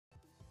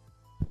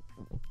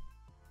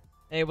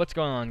Hey, what's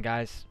going on,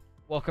 guys?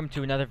 Welcome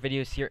to another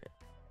video series.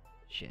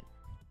 Shit.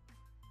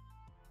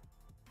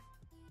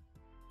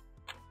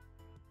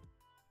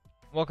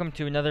 Welcome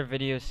to another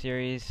video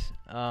series,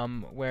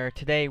 where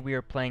today we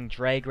are playing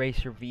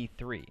Dragracer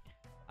V3.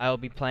 I will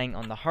be playing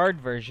on the hard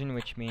version,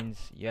 which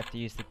means you have to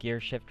use the gear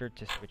shifter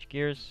to switch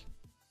gears.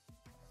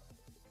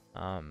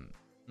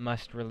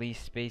 Must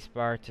release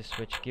spacebar to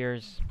switch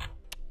gears,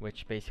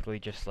 which basically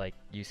just like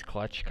use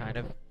clutch, kind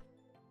of.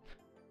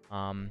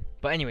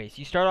 But anyways,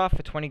 you start off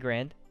with 20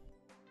 grand.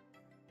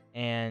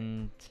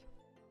 And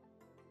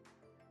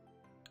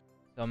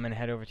so I'm gonna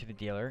head over to the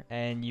dealer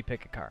and you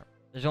pick a car.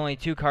 There's only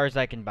two cars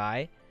I can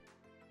buy,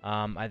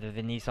 either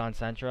the Nissan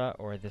Sentra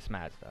or this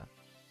Mazda.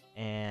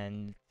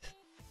 And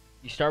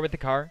you start with the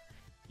car,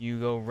 you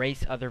go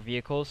race other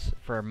vehicles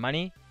for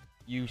money.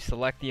 You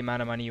select the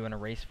amount of money you want to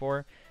race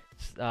for.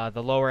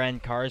 The lower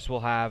end cars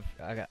will have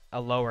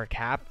a lower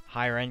cap.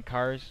 Higher end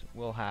cars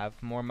will have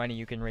more money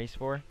you can race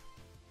for.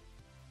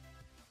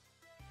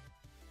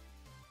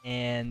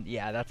 And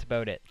yeah, that's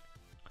about it.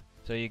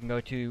 So you can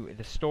go to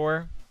the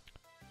store,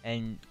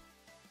 and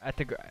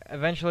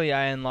eventually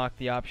I unlock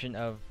the option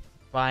of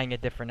buying a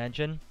different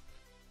engine.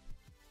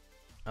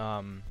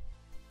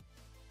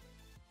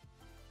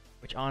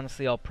 Which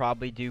honestly I'll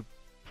probably do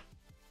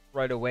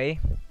right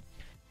away.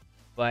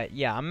 But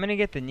yeah, I'm gonna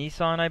get the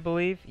Nissan, I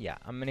believe. Yeah,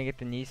 I'm gonna get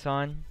the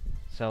Nissan.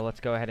 So let's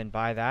go ahead and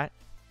buy that.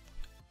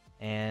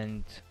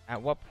 And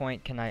at what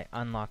point can I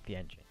unlock the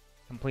engine?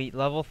 Complete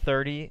level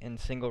 30 in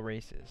single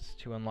races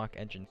to unlock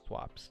engine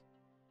swaps.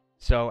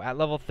 So at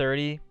level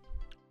 30,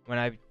 when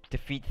I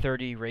defeat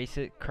 30 when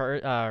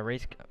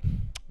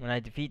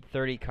I defeat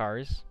 30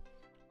 cars,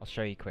 I'll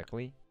show you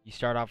quickly. You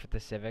start off with the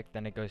Civic,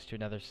 then it goes to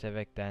another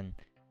Civic, then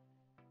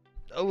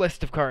a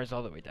list of cars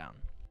all the way down.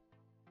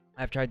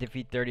 After I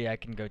defeat 30, I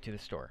can go to the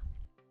store.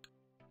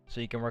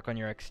 So you can work on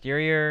your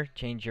exterior,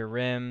 change your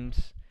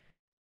rims,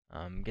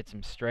 get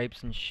some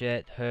stripes and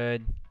shit,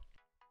 hood.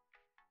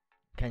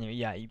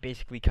 You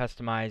basically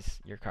customize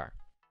your car.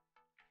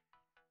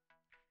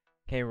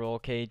 Okay, roll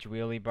cage,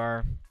 wheelie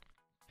bar,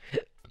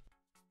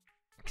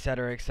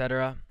 etc,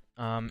 etc.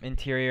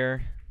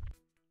 Interior,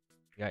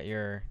 you got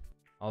your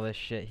all this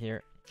shit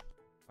here.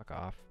 Fuck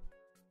off.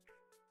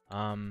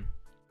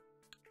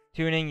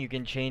 Tuning, you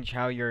can change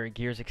how your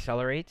gears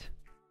accelerate,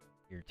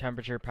 your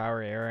temperature,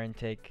 power, air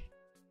intake,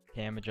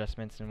 cam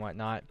adjustments and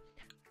whatnot.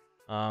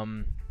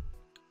 And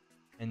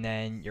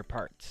then your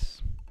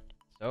parts.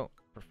 So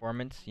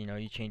performance,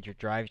 you change your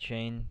drive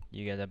chain,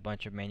 you get a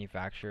bunch of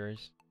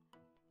manufacturers,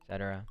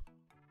 etc.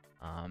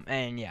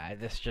 And yeah,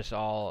 this just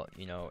all,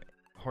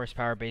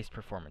 horsepower based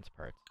performance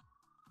parts.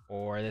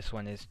 Or this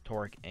one is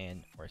torque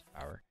and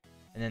horsepower.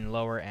 And then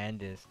lower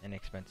end is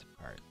inexpensive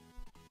parts.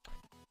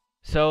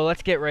 So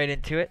let's get right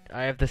into it.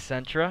 I have the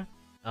Sentra.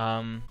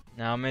 Now I'm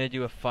gonna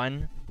do a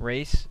fun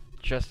race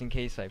just in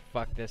case I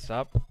fuck this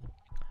up.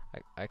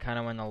 I kind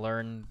of want to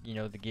learn,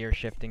 the gear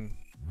shifting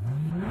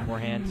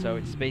beforehand. So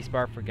it's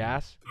spacebar for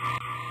gas.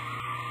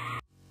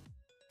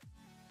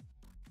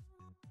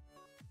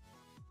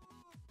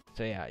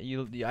 So yeah,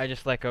 I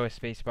just let go of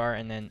spacebar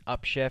and then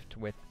upshift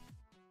with.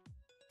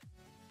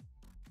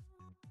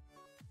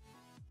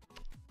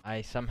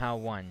 I somehow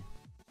won.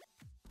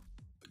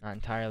 Not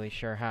entirely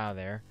sure how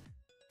there,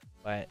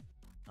 but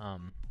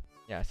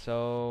yeah.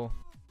 So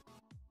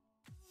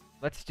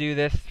let's do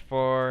this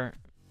for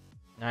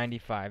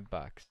 95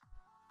 bucks.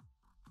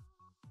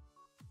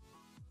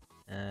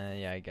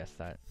 Yeah, I guess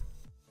that.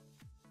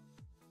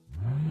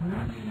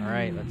 All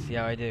right, let's see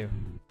how I do.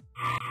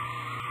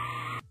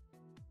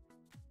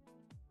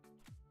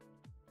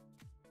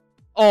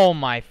 Oh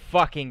my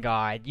fucking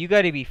god, you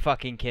gotta be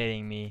fucking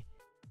kidding me.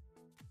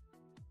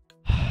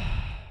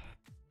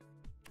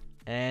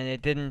 And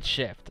it didn't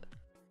shift.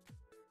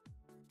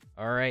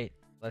 Alright,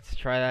 let's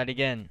try that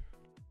again.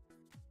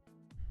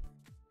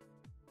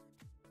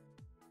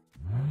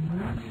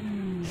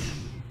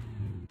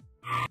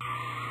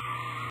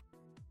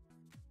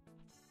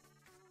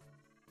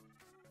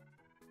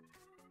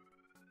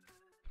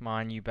 Come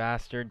on, you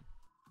bastard.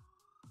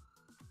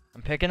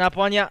 I'm picking up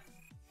on ya.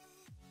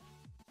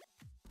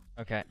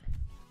 Okay.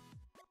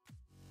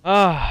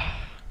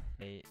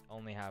 They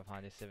only have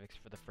Honda Civics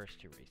for the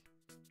first two races.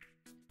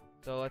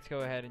 So let's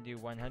go ahead and do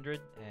 100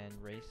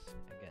 and race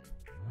again.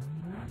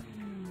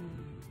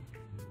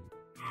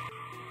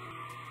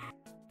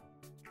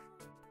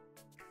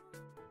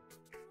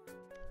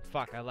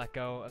 Fuck, I let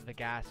go of the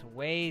gas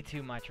way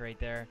too much right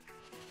there.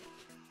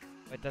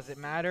 But does it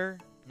matter?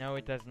 No,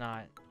 it does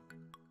not.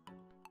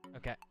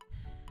 Okay.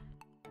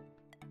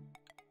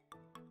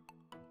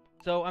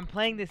 So I'm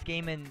playing this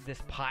game in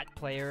this pot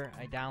player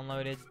I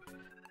downloaded.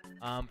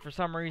 For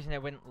some reason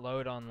it wouldn't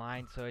load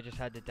online, so I just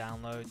had to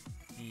download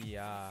the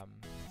an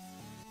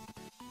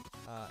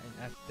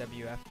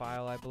SWF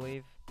file, I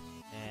believe,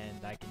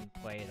 and I can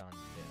play it on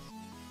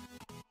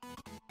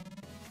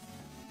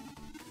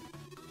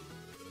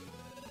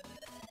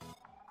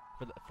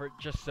this. For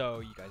just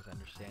so you guys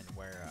understand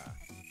why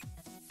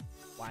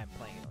I'm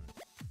playing it on this.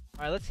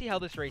 All right, let's see how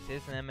this race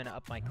is, and I'm gonna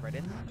up my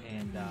credits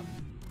and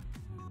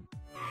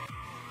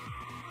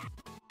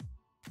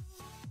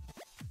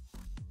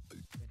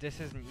this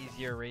is an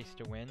easier race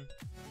to win.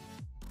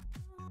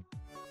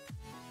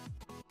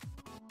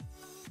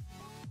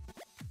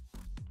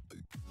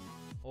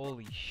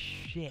 Holy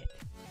shit.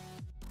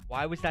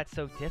 Why was that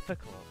so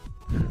difficult?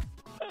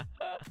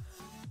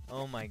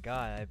 Oh my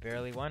god, I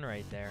barely won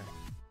right there.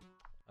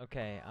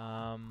 Okay,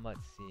 let's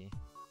see.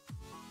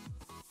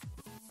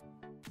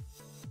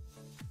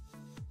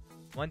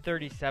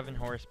 137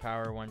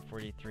 horsepower,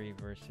 143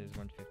 versus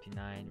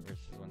 159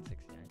 versus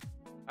 169.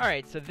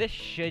 Alright, so this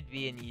should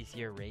be an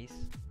easier race.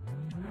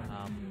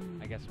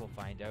 I guess we'll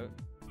find out.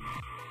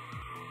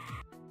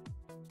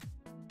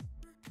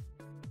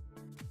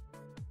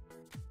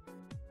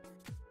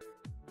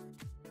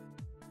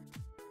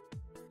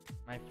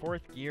 My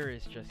fourth gear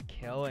is just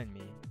killing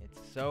me. It's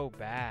so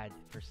bad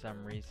for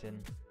some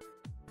reason.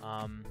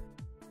 I'm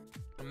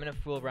gonna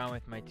fool around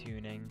with my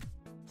tuning.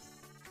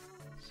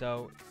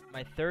 So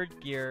my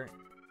third gear,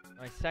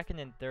 my second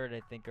and third,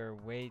 I think are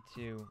way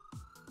too.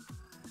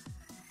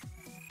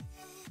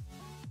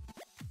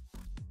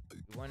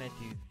 You want to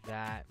do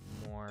that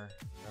more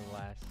or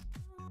less.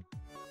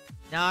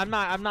 Now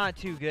I'm not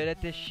too good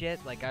at this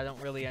shit. Like I don't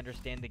really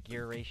understand the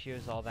gear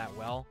ratios all that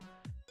well.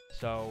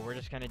 So we're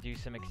just gonna do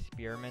some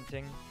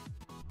experimenting,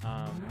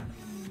 and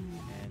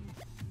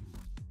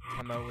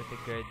come out with a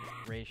good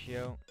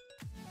ratio.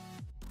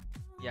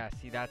 Yeah,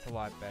 see, that's a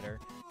lot better.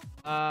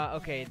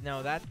 Okay,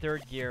 no, that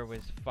third gear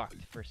was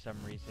fucked for some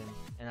reason,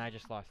 and I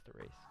just lost the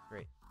race.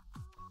 Great.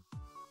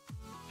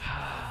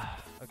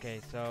 Okay,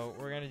 so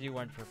we're gonna do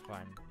one for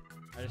fun.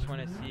 I just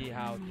want to see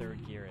how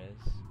third gear is.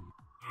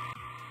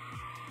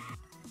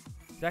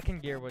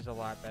 Second gear was a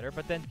lot better,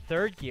 but then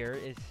third gear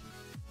is...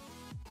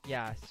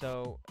 Yeah,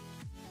 so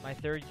my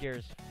third gear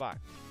is fucked.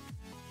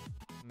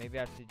 Maybe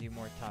I have to do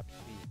more top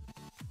speed.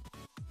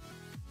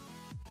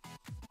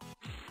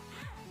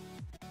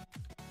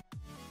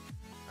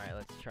 Alright,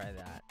 let's try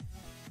that.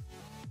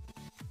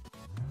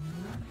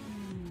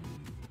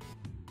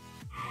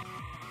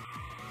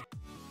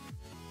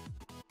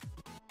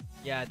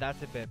 Yeah,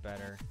 that's a bit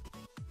better.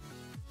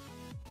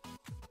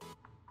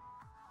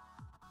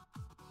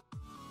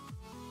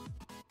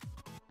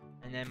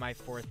 And then my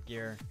fourth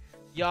gear.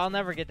 Yeah, I'll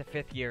never get the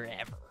fifth gear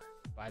ever,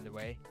 by the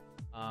way.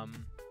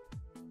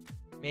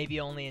 Maybe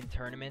only in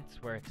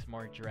tournaments where it's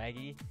more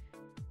draggy.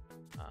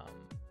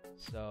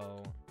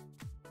 So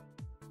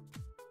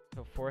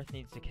fourth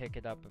needs to kick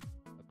it up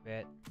a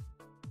bit.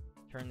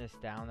 Turn this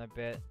down a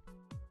bit.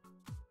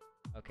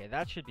 Okay,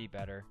 that should be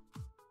better.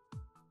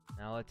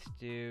 Now let's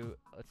do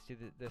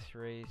this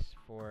race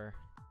for...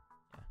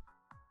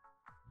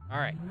 Yeah.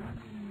 Alright.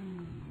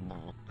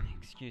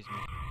 Excuse me.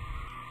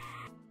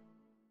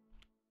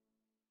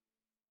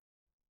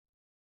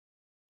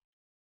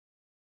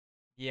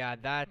 Yeah,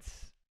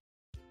 that's...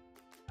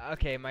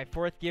 Okay, my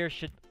fourth gear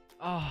should...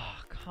 Oh,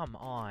 come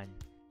on.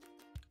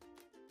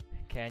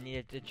 Okay, I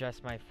need to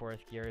adjust my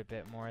fourth gear a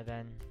bit more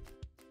then.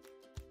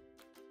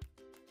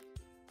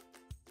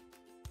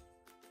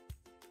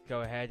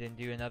 Go ahead and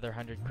do another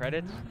 100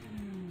 credits.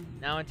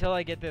 Now, until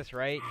I get this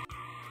right...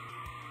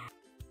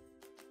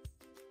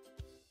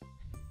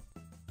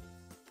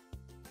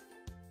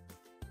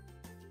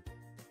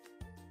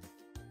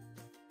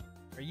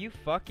 Are you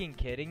fucking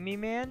kidding me,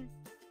 man?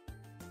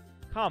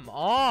 Come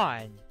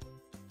on!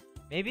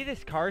 Maybe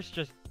this car's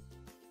just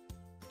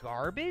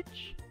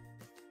garbage?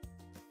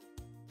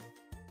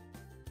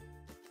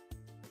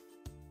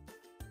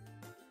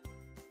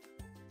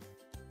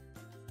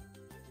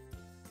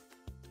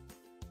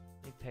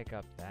 Let me pick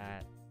up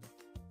that.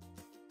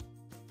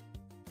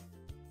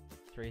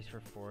 Let's race for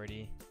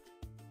 40.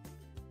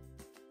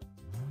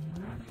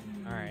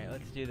 Alright,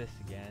 let's do this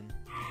again.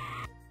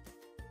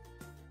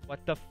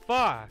 What the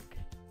fuck?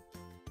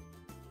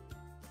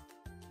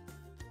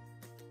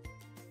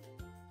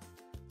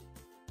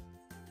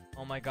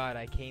 Oh my god,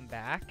 I came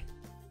back?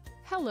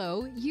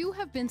 Hello, you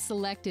have been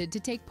selected to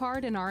take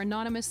part in our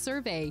anonymous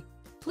survey.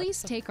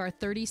 Please take our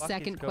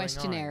 30-second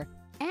questionnaire.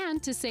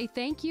 And to say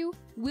thank you,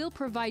 we'll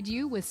provide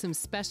you with some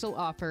special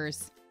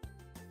offers.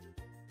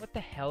 What the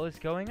hell is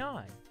going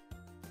on?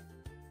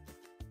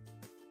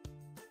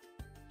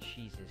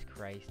 Jesus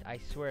Christ, I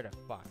swear to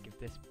fuck, if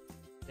this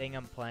thing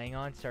I'm playing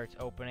on starts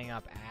opening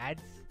up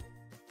ads?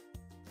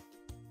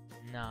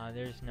 Nah,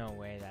 there's no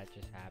way that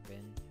just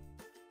happened.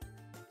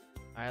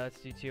 Alright, let's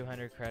do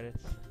 200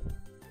 credits.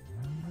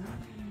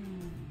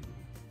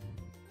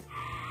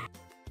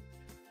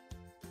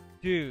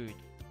 Dude.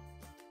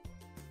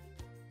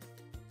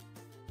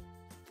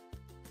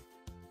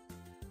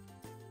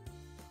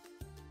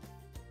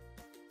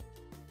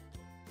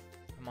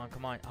 Come on,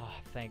 come on. Oh,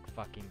 thank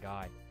fucking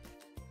God.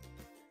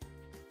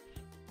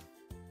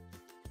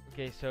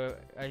 Okay, so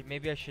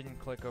maybe I shouldn't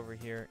click over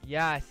here.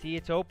 Yeah, see,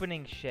 it's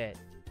opening shit.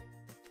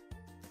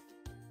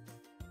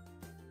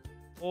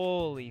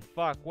 Holy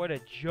fuck, what a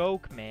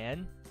joke,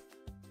 man.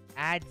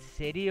 Ad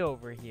City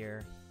over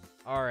here.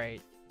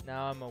 Alright,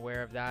 now I'm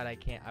aware of that.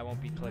 I won't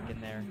be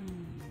clicking there.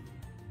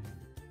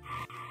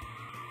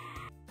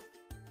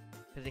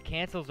 Because it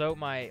cancels out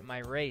my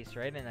race,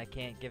 right? And I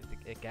can't give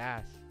the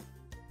gas.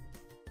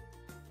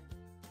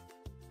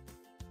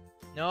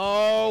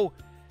 No!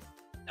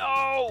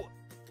 No!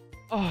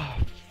 Oh,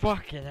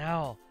 fucking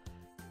hell.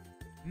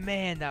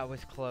 Man, that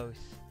was close.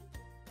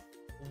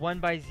 1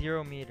 by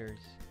 0 meters.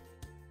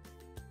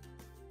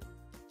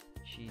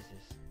 Jesus.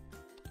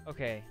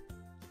 Okay.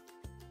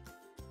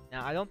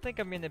 Now, I don't think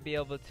I'm going to be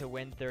able to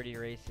win 30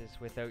 races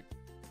without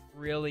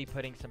really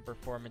putting some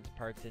performance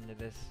parts into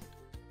this.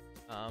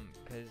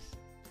 Because,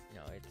 you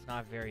know, it's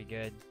not very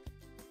good.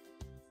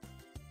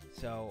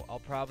 So, I'll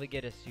probably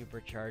get a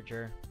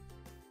supercharger.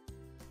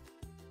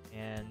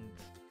 And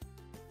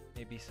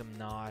maybe some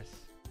NOS.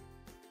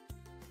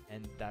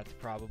 And that's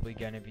probably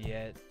going to be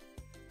it.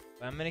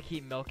 But I'm going to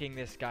keep milking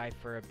this guy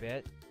for a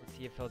bit. Let's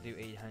see if he'll do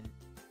 800.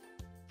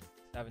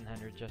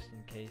 700 just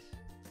in case.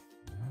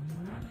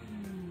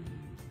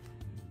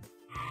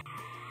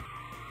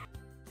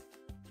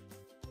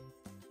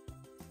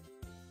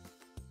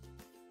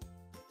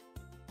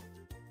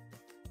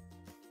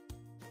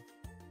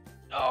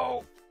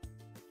 No!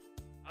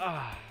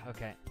 Ah,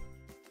 okay.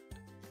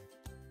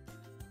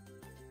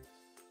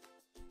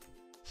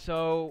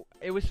 So,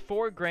 it was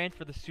 $4 grand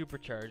for the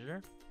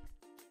supercharger.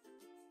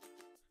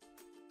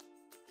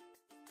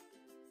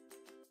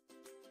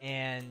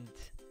 And,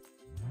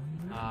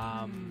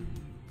 oh,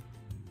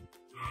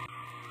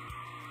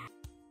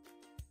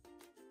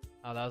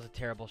 that was a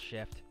terrible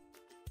shift.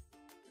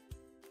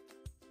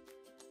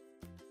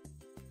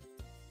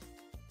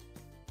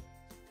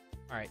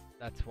 Alright,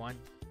 that's one.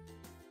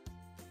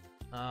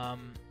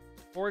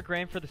 $4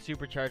 grand for the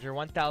supercharger,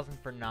 1,000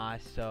 for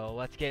NOS, so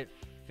let's get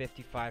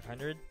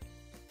 5,500.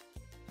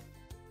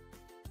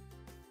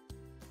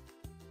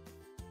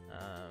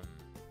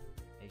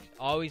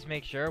 Always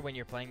make sure when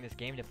you're playing this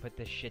game to put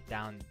this shit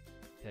down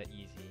to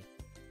easy.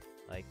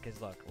 Like, cause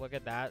look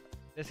at that.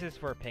 This is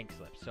for pink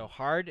slips. So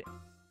hard,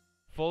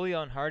 fully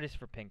on hard is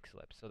for pink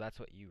slips. So that's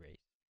what you race.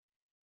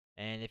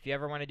 And if you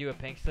ever want to do a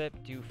pink slip,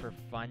 do for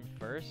fun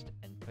first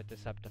and put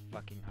this up to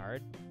fucking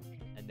hard,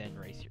 and then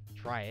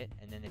try it.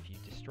 And then if you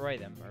destroy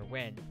them or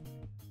win,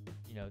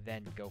 you know,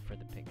 then go for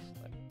the pink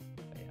slip.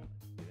 But yeah,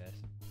 let's do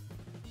this.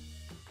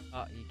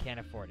 Oh, you can't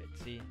afford it.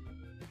 See?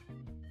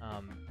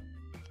 Oh.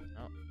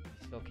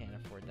 Still can't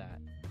afford that.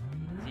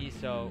 See,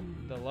 so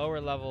the lower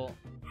level.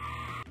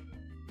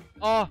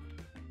 Oh!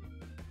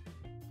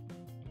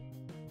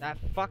 That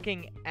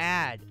fucking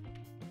ad.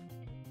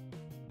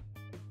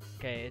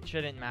 Okay, it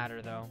shouldn't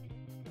matter though.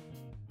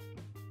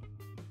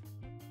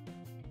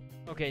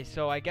 Okay,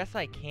 so I guess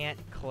I can't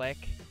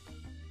click.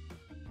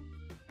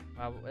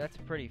 Wow, that's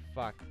pretty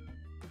fucked.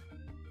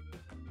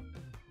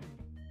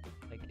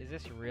 Like, is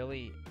this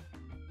really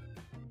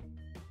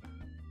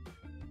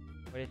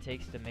what it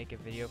takes to make a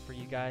video for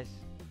you guys?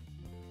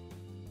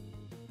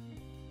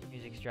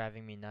 Music's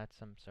driving me nuts,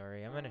 I'm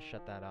sorry. I'm gonna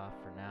shut that off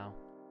for now.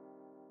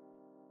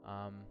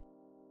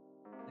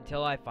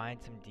 Until I find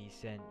some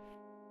decent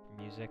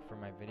music for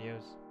my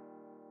videos.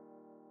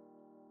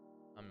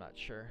 I'm not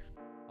sure.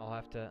 I'll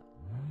have to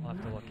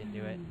look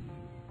into it.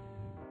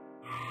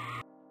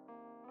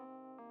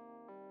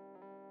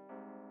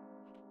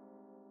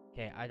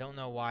 Okay, I don't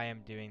know why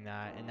I'm doing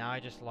that, and now I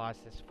just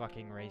lost this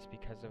fucking race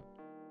because of.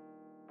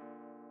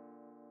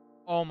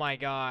 Oh my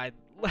god.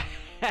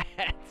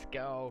 Let's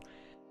go.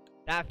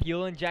 That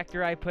fuel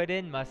injector I put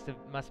in must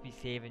be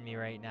saving me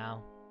right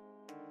now.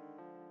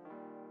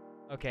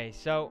 Okay,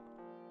 so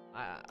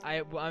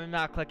I'm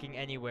not clicking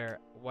anywhere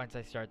once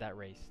I start that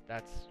race.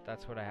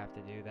 That's what I have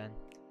to do then.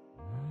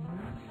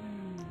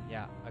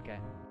 Yeah, okay.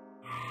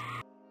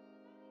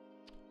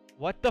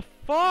 What the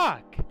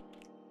fuck?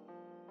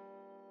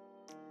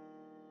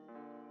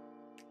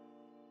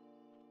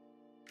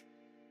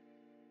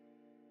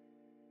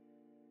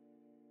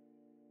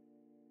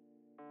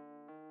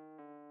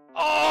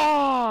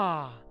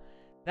 Oh!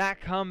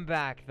 That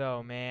comeback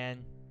though,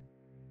 man.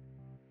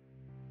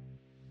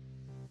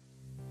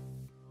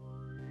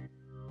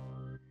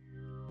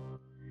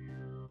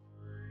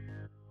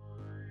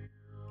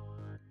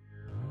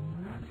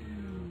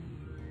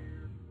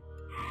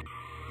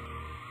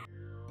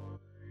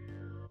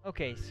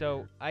 Okay,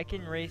 so I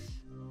can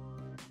race.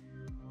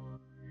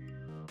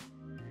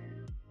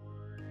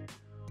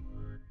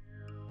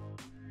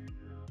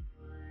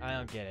 I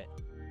don't get it.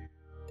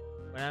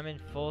 When I'm in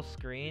full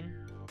screen.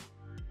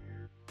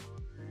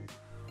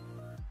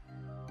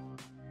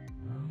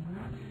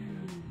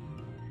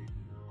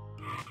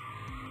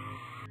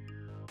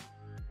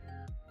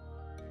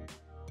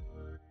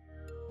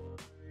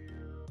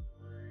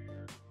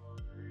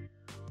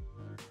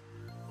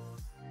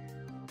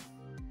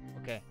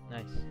 Okay,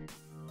 nice.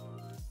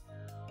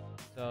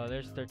 So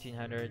there's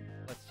 1,300.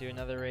 Let's do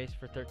another race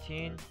for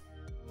 13.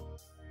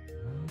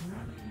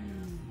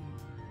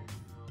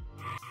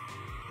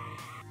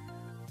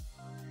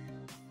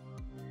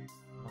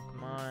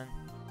 Come on.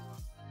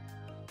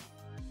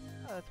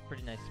 Oh, that's a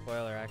pretty nice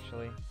spoiler,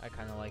 actually. I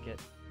kind of like it.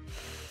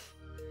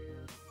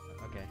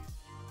 Okay.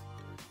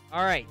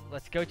 Alright,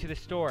 let's go to the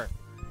store.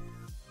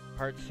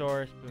 Part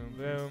source, boom,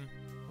 boom.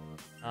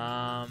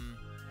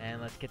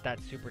 And let's get that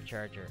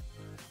supercharger.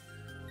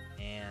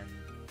 And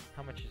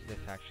How much is this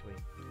actually?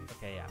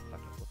 Okay, yeah, fuck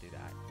it, we'll do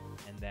that.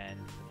 And then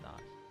some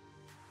NOS.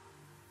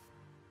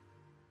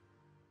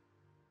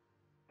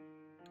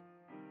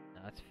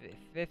 No, it's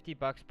 50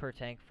 bucks per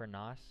tank for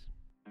NOS,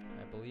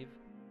 I believe.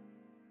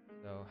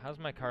 So, how's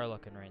my car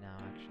looking right now,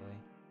 actually?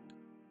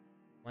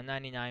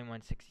 199,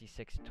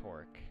 166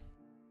 torque.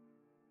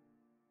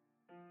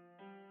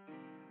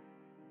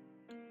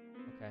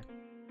 Okay.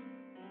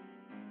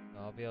 So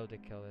I'll be able to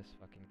kill this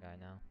fucking guy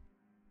now.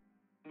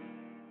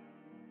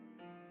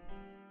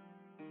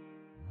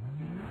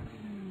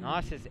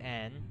 NOS is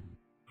N.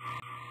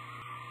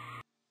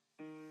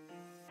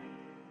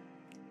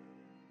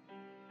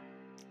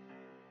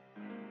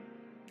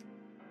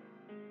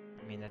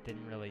 I mean, that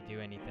didn't really do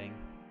anything.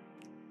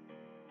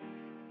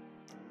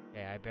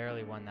 Okay, I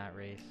barely won that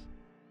race.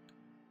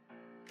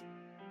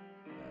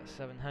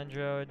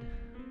 700.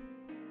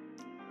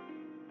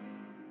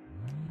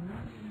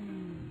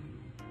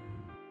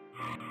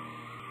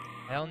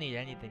 I don't need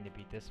anything to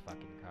beat this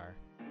fucking car.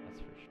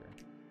 That's for sure.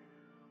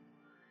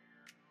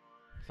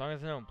 As long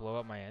as I don't blow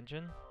up my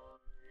engine,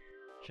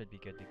 should be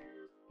good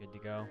to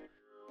go.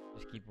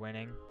 Just keep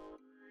winning.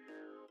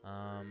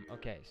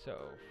 Okay, so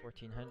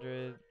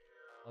 1400.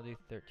 I'll do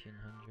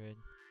 1300.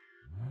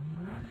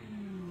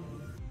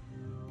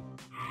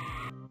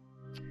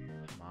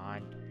 Come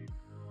on.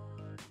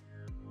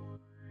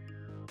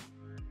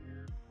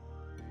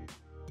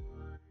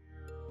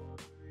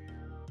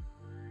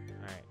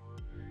 Alright.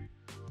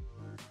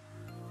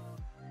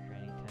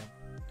 Training temp.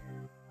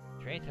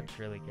 Training temp's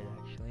really good,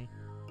 actually.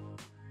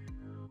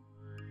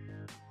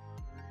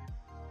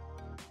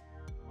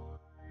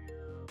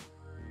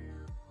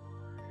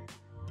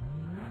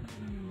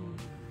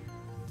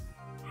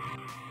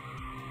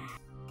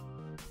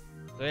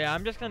 So yeah,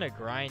 I'm just gonna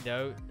grind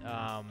out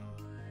a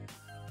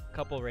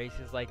couple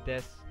races like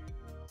this,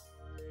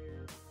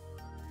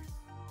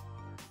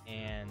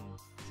 and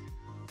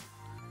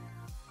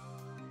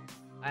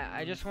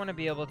I just want to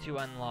be able to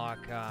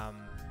unlock. I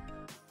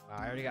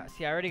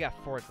already got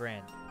 4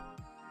 grand,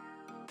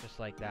 just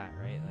like that,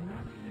 right? Like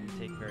it didn't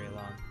take very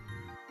long.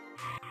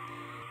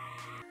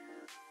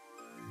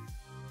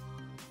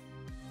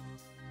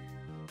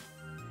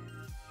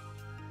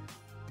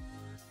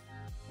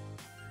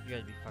 You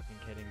gotta be fucking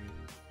kidding me.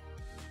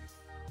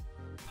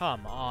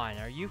 Come on,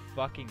 are you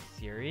fucking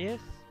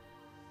serious?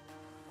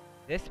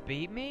 This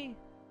beat me?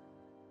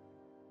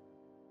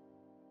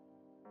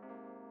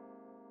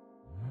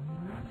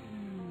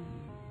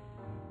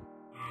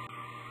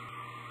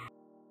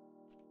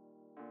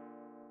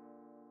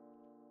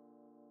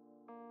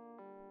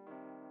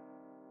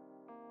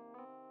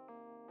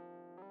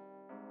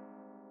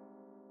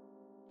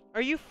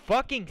 Are you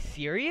fucking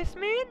serious,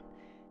 man?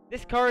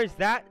 This car is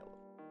that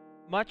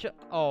much.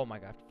 Oh my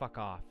god, fuck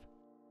off.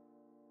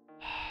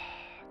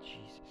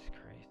 Jesus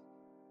Christ.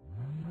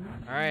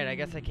 Alright, I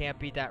guess I can't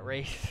beat that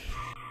race.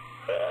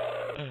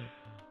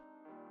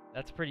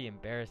 That's pretty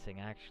embarrassing,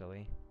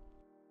 actually.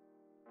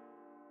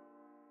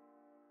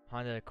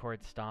 Honda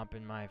Accord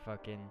stomping my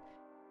fucking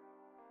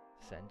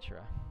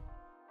Sentra.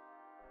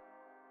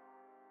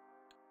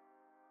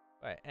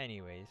 But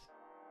anyways.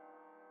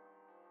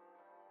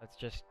 Let's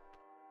just...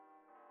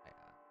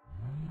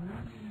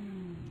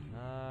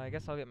 I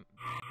guess I'll get the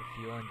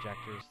fuel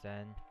injectors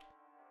then.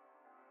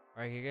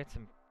 Or I can get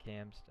some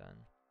cams done.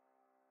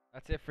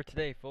 That's it for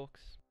today,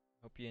 folks.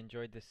 Hope you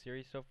enjoyed this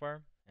series so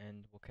far,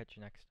 and we'll catch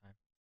you next time.